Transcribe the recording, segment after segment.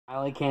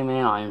Finally came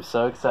in. I am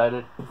so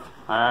excited.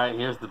 Alright,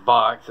 here's the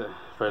box. I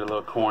put a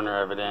little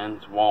corner of it in.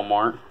 It's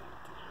Walmart.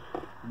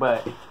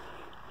 But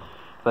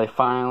they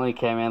finally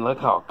came in. Look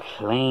how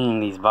clean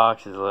these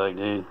boxes look,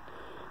 dude.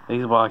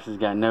 These boxes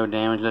got no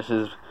damage. This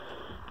is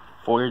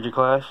Voyager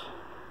class.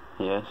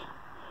 Yes.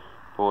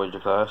 Voyager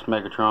class.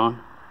 Megatron.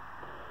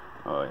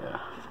 Oh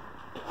yeah.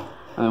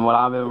 And what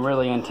I've been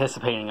really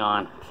anticipating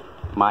on,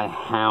 my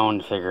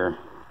hound figure.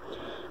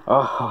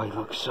 Oh, he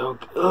looks so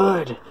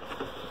good.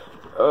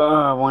 Oh,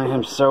 I wanted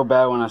him so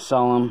bad when I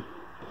saw him.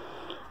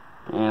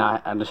 And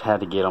I just had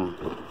to get him.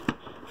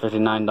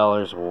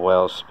 $59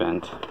 well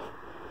spent.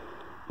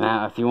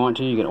 Now, if you want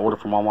to, you can order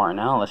from Walmart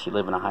now. Unless you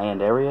live in a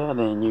high-end area,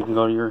 then you can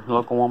go to your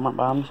local Walmart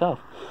by yourself.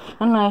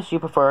 Unless you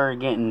prefer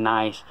getting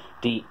nice,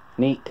 neat,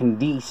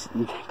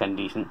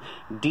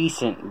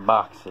 decent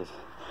boxes.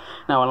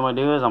 Now, what I'm going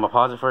to do is I'm going to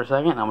pause it for a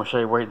second. And I'm going to show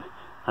you where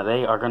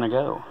they are going to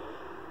go.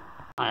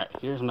 Alright,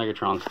 here's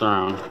Megatron's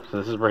throne. So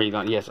this is where he's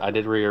going. Yes, I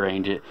did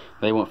rearrange it.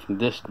 They went from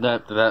this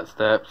step to that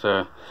step.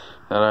 So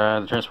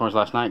the Transformers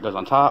last night goes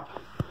on top.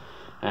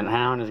 And the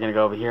Hound is going to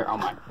go over here. Oh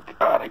my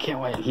god, I can't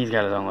wait. He's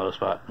got his own little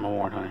spot. I'm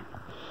warned, honey.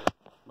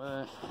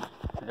 But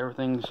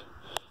everything's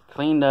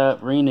cleaned up,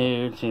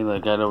 renewed. See,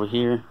 look, got over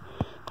here.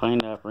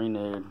 Cleaned up,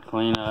 renewed.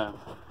 Cleaned up.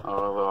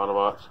 All the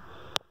Autobots.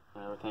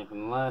 Everything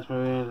from the last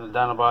movie, the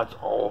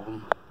Dinobots, all of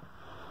them.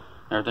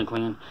 Everything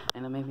clean.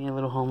 And it made me a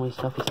little homely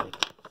stuffy stick.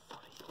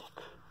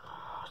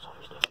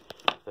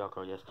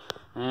 Velcro, yes.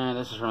 And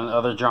this is from the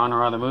other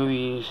genre of the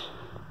movies.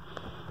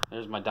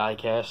 There's my die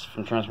cast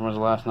from Transformers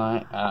last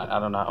night. I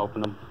don't know how to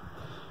open them.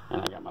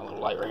 And I got my little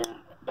light right here.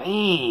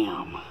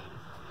 Bam!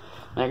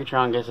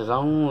 Megatron gets his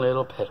own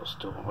little pedal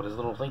stool with his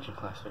little Legion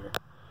class figure.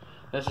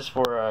 This is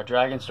for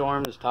Dragon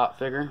Storm, his top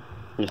figure,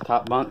 his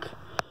top bunk.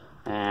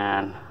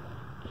 And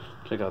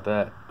check out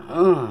that.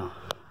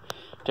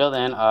 Till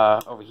then,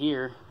 over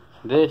here,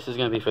 this is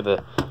going to be for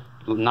the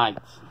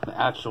Knights,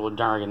 the actual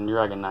Dragon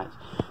Knights.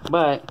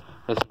 But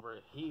this is where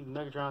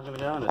Megatron's going to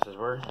go, and this is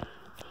where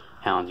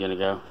Hound's going to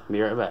go.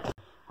 Be right back.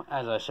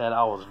 As I said,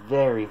 I was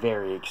very,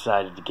 very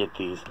excited to get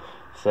these.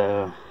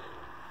 So,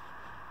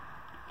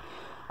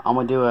 I'm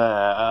going to do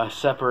a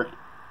separate,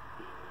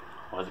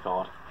 what's it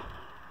called?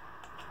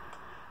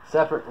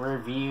 Separate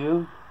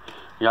review.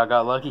 Y'all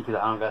got lucky because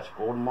I don't got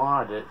school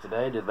tomorrow. I did it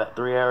today. Did about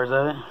 3 hours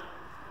of it.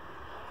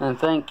 And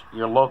thank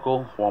your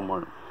local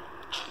Walmart.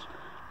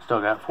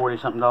 Still got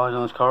 $40-something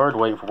on this card.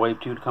 Waiting for Wave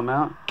 2 to come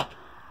out.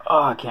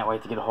 Oh, I can't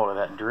wait to get a hold of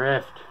that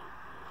drift.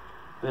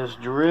 This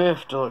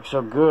drift looks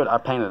so good. I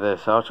painted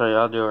this. So I'll show you.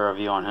 I'll do a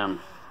review on him.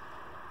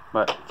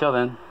 But till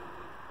then,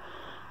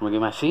 I'm going to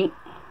get my seat.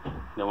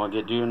 Then we'll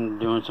get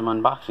doing some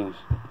unboxings.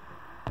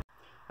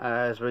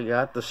 As we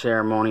got the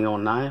ceremonial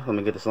knife. Let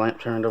me get this lamp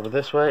turned over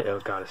this way. Oh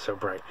god, it's so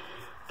bright.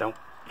 Don't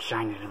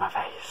shine it in my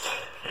face.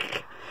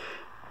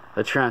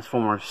 The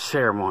Transformers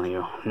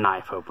ceremonial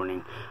knife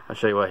opening. I'll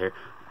show you what here.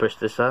 Push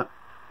this up.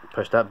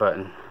 Push that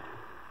button.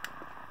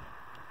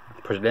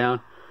 Push it down.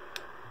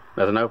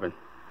 Doesn't open.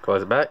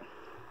 Close it back.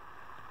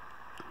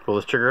 Pull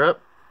this trigger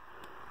up.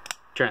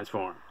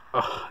 Transform.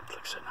 Oh, it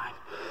looks so nice.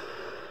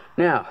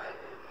 Now,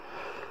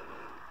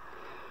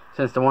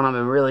 since the one I've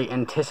been really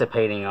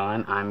anticipating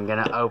on, I'm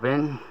gonna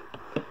open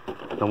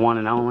the one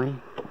and only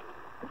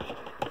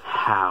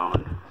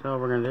Hound. So what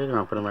we're gonna do is we're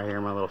gonna put them right here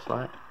in my little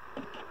slot.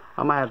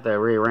 I might have to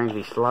rearrange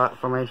these slot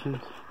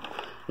formations.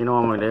 You know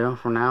what I'm gonna do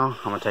for now?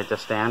 I'm gonna take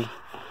this stand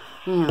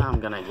and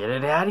I'm gonna get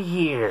it out of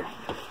here.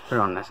 Put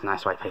it on this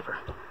nice white paper.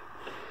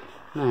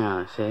 Now,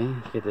 let's see.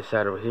 Let's get this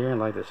side over here. I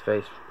like this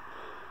face.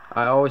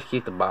 I always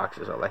keep the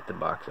boxes. I like the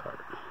box art.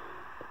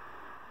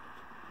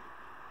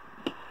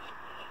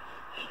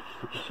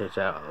 Shit's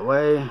out of the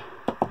way.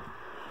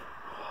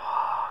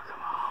 Oh,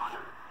 come on.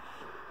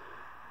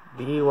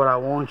 Be what I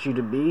want you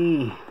to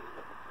be.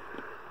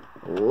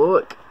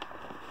 Look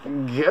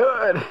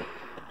good.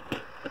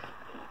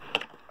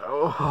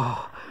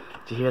 Oh,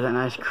 did you hear that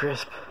nice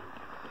crisp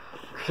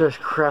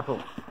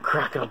crackle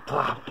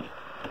plop?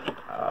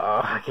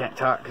 Oh, I can't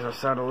talk because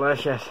it's so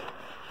delicious.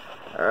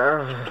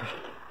 Oh,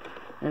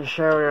 it's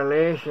so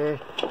delicious.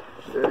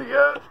 There you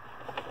go.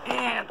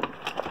 And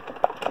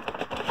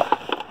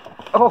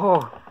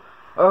oh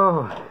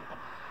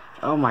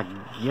my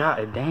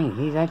god, dang,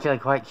 he's actually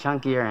quite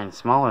chunkier and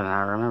smaller than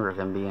I remember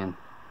him being.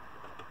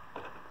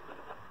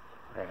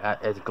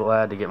 It's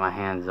glad to get my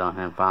hands on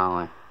him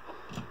finally.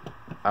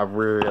 I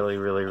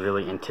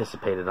really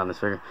anticipated on this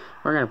figure.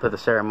 We're gonna put the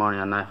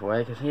ceremonial knife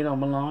away because he don't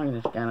belong in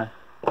this kind of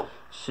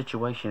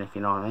situation, if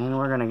you know what I mean.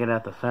 We're gonna get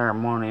out the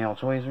ceremonial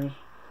tweezers.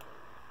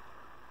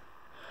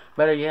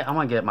 Better yet, I'm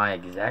gonna get my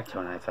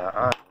X-Acto knife out.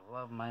 I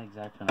love my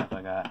X-Acto knife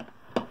I got.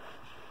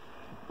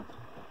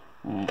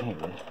 Here it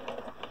is.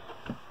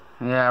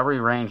 Yeah, I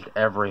rearranged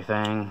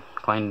everything,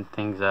 cleaned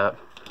things up.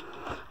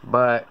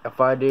 But if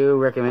I do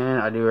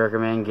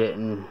recommend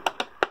getting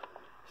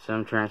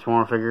some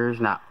Transformer figures,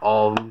 not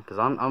all of them, because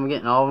I'm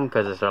getting all of them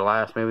because it's their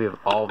last movie of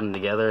all of them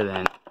together.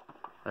 Then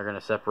they're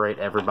gonna separate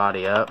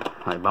everybody up.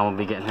 Like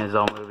Bumblebee getting his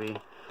own movie.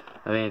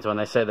 That means when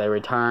they say they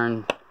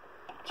return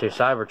to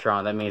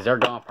Cybertron, that means they're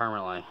gone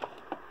permanently.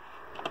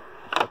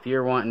 if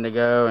you're wanting to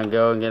go and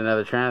get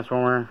another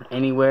Transformer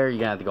anywhere, you're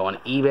gonna have to go on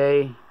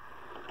eBay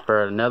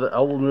for another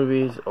old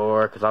movies,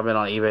 or because I've been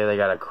on eBay, they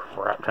got a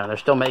crap ton. They're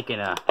still making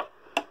a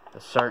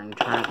certain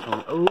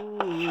Transformer. Ooh,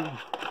 you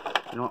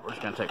know what? We're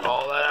just gonna take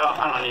all that out.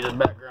 I don't need this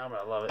background,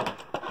 but I love it.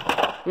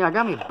 Yeah, I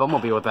got me a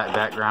Bumblebee with that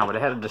background, but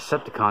it had a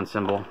Decepticon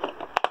symbol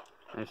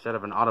instead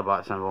of an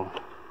Autobot symbol.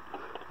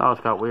 Oh,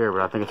 it's got weird,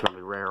 but I think it's gonna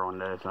be rare one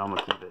day, so I'm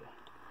gonna keep it.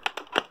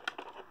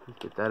 Let's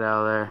get that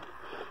out of there.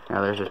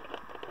 Now there's this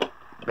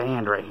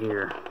band right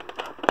here.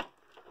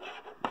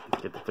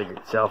 Let's get the figure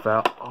itself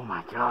out. Oh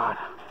my god.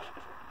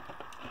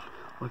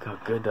 Look how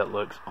good that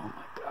looks. Oh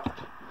my god.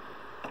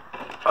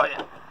 Oh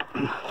yeah.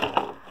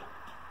 I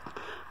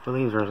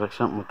believe there's like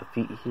something with the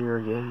feet here,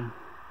 yeah.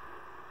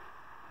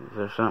 Is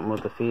there something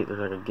with the feet? There's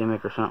like a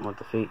gimmick or something with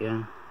the feet,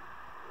 yeah.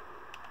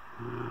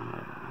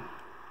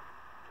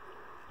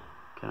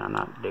 Can I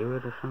not do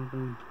it or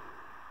something?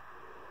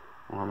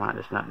 Or am I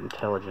just not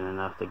intelligent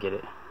enough to get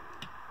it?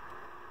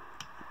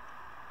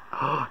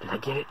 Oh, did I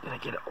get it? Did I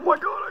get it? Oh my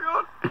god, I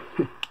got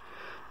it!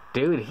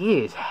 Dude, he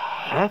is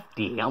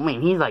hefty. I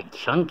mean, he's like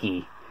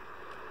chunky.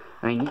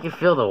 I mean, you can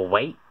feel the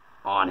weight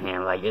on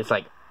him. Like, it's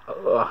like,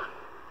 ugh.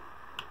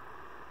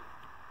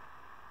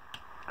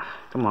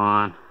 Come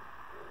on.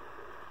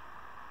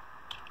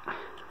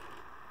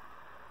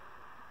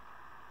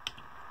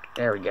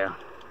 There we go.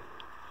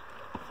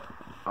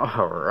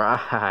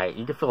 Alright.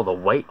 You can feel the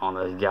weight on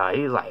this guy.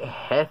 He's like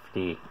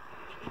hefty.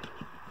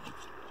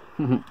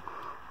 Come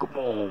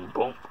on,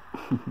 bump.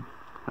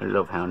 I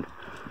love Hound.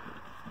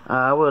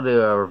 I will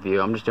do a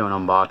review. I'm just doing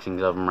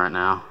unboxings of them right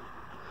now,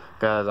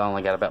 because I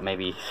only got about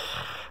maybe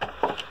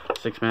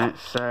 6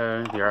 minutes.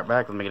 So, be right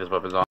back. Let me get his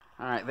weapons on.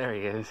 Alright, there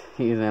he is.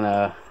 He's in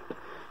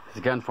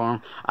his gun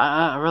form.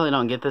 I really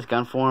don't get this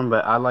gun form,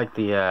 but I like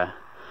the,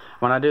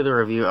 when I do the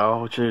review,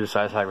 I'll show you the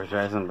size hyper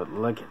resin, but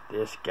look at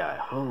this guy.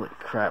 Holy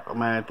crap. I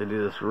might have to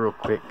do this real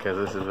quick, because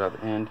this is about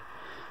to end.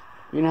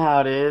 You know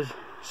how it is.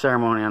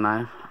 Ceremonial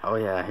knife. Oh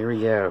yeah, here we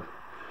go.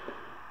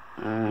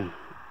 Come on.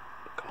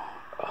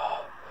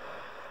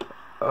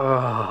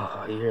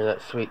 Oh, you hear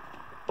that sweet?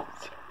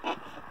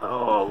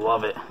 Oh, I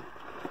love it.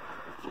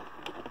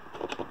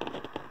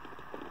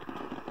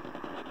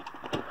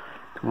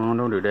 Come on,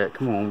 don't do that.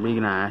 Come on, be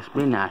nice.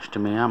 Be nice to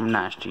me. I'm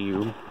nice to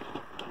you.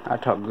 I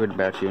talk good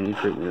about you and you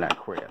treat me like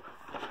crap.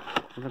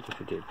 Look what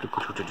you did. Look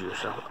what you did to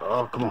yourself.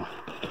 Oh, come on.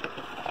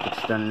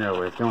 It's done and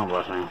over with. Come on,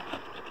 boss man.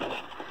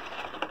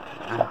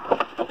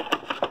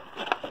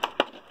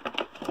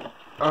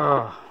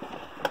 Oh.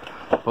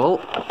 Oh.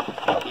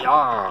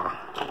 Yeah.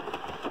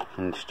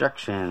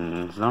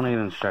 Instructions. Don't need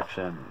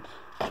instructions.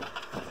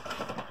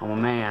 I'm a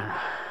man.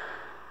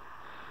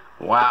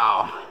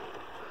 Wow.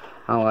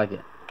 I don't like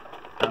it.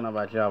 I don't know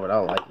about y'all, but I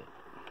don't like it.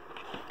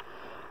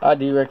 I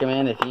do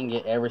recommend, if you can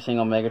get every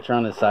single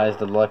Megatron the size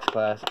deluxe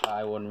class,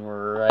 I would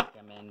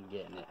recommend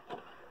getting it.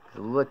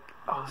 Look,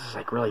 oh, this is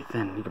like really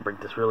thin. You can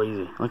break this real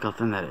easy. Look how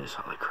thin that is.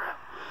 Holy crap.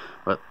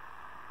 But,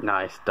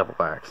 nice, double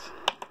wax.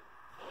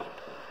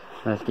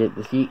 Let's get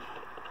the seat.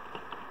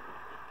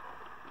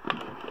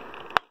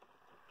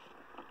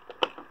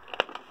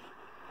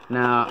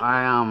 Now,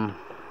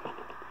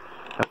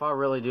 if I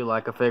really do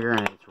like a figure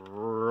and it's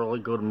really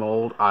good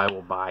mold, I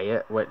will buy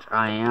it, which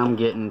I am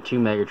getting 2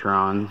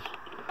 Megatrons.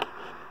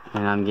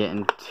 And I'm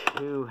getting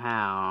 2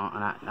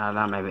 Hound,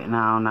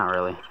 not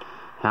really.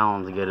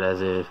 Hound's good as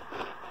is.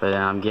 But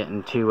then I'm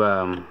getting 2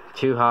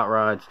 Hot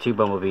Rods, 2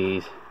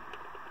 Bumblebees.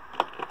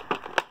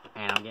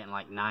 And I'm getting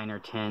like 9 or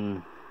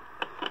 10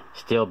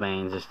 Steel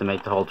Banes just to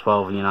make the whole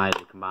 12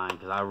 United combined.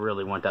 Because I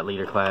really want that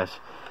leader class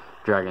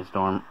Dragon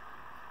Storm.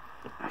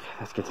 Okay,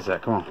 let's get this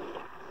out, come on.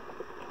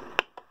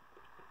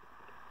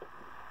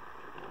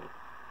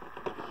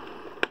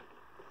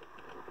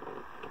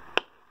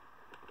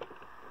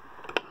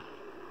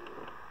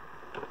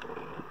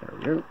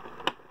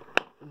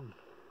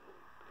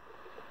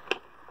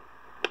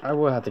 I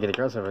will have to get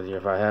aggressive with you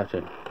if I have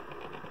to.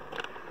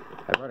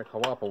 I'd rather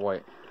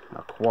cooperate.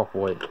 I'll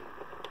cooperate.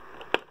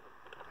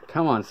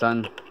 Come on,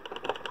 son.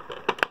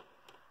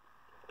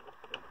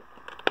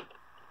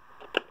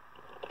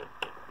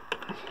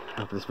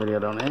 Hope this video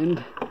don't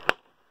end.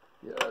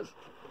 Yes.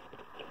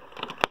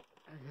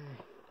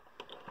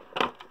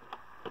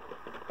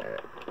 Okay.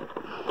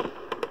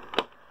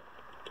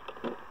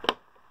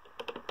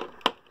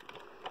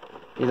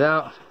 He's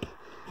out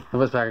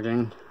of his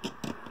packaging.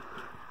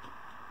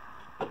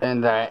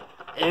 And that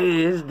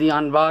is the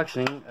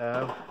unboxing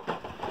of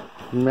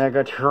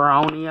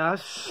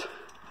Megatronius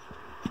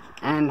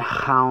and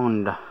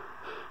Hound.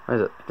 Where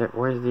is it?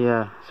 Where's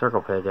the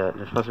circle peg at?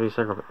 There's supposed to be a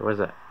circle peg. Where's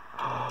that?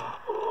 Oh,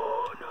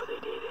 no, they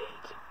did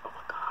it. Oh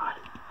my god.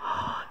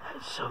 Oh,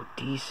 that's so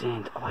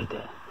decent. I like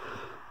that.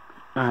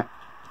 Alright.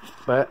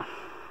 But,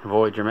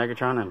 Voyager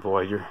Megatron and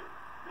Voyager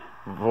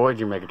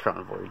Megatron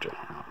and Voyager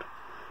Hound.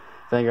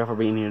 Thank y'all for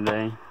being here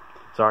today.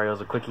 Sorry it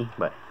was a quickie,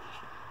 but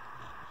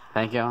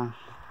thank y'all.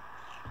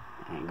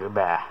 And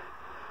goodbye.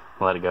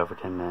 Let it go for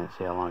 10 minutes,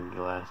 see how long it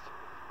can last.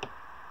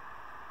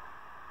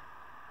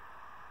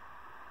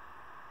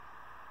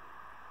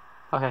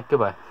 Okay,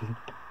 goodbye.